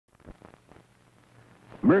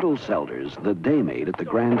Myrtle Selders, the day maid at the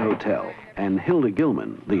Grand Hotel, and Hilda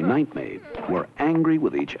Gilman, the night maid, were angry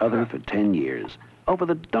with each other for 10 years over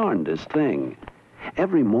the darndest thing.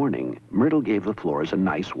 Every morning, Myrtle gave the floors a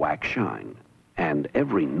nice wax shine. And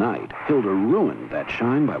every night, Hilda ruined that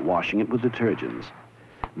shine by washing it with detergents.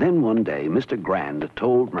 Then one day, Mr. Grand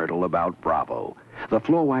told Myrtle about Bravo. The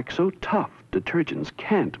floor wax so tough, detergents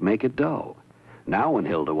can't make it dull. Now when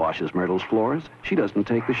Hilda washes Myrtle's floors, she doesn't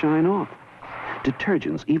take the shine off.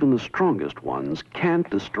 Detergents, even the strongest ones, can't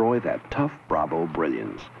destroy that tough Bravo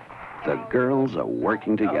brilliance. The girls are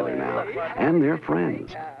working together now, and they're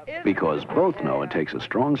friends, because both know it takes a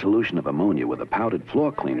strong solution of ammonia with a powdered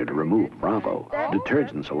floor cleaner to remove Bravo.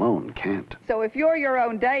 Detergents alone can't. So if you're your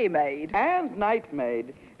own day maid and night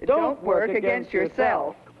maid, don't work against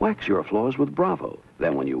yourself. Wax your floors with Bravo.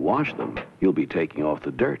 Then when you wash them, you'll be taking off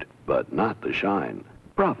the dirt, but not the shine.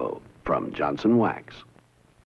 Bravo from Johnson Wax.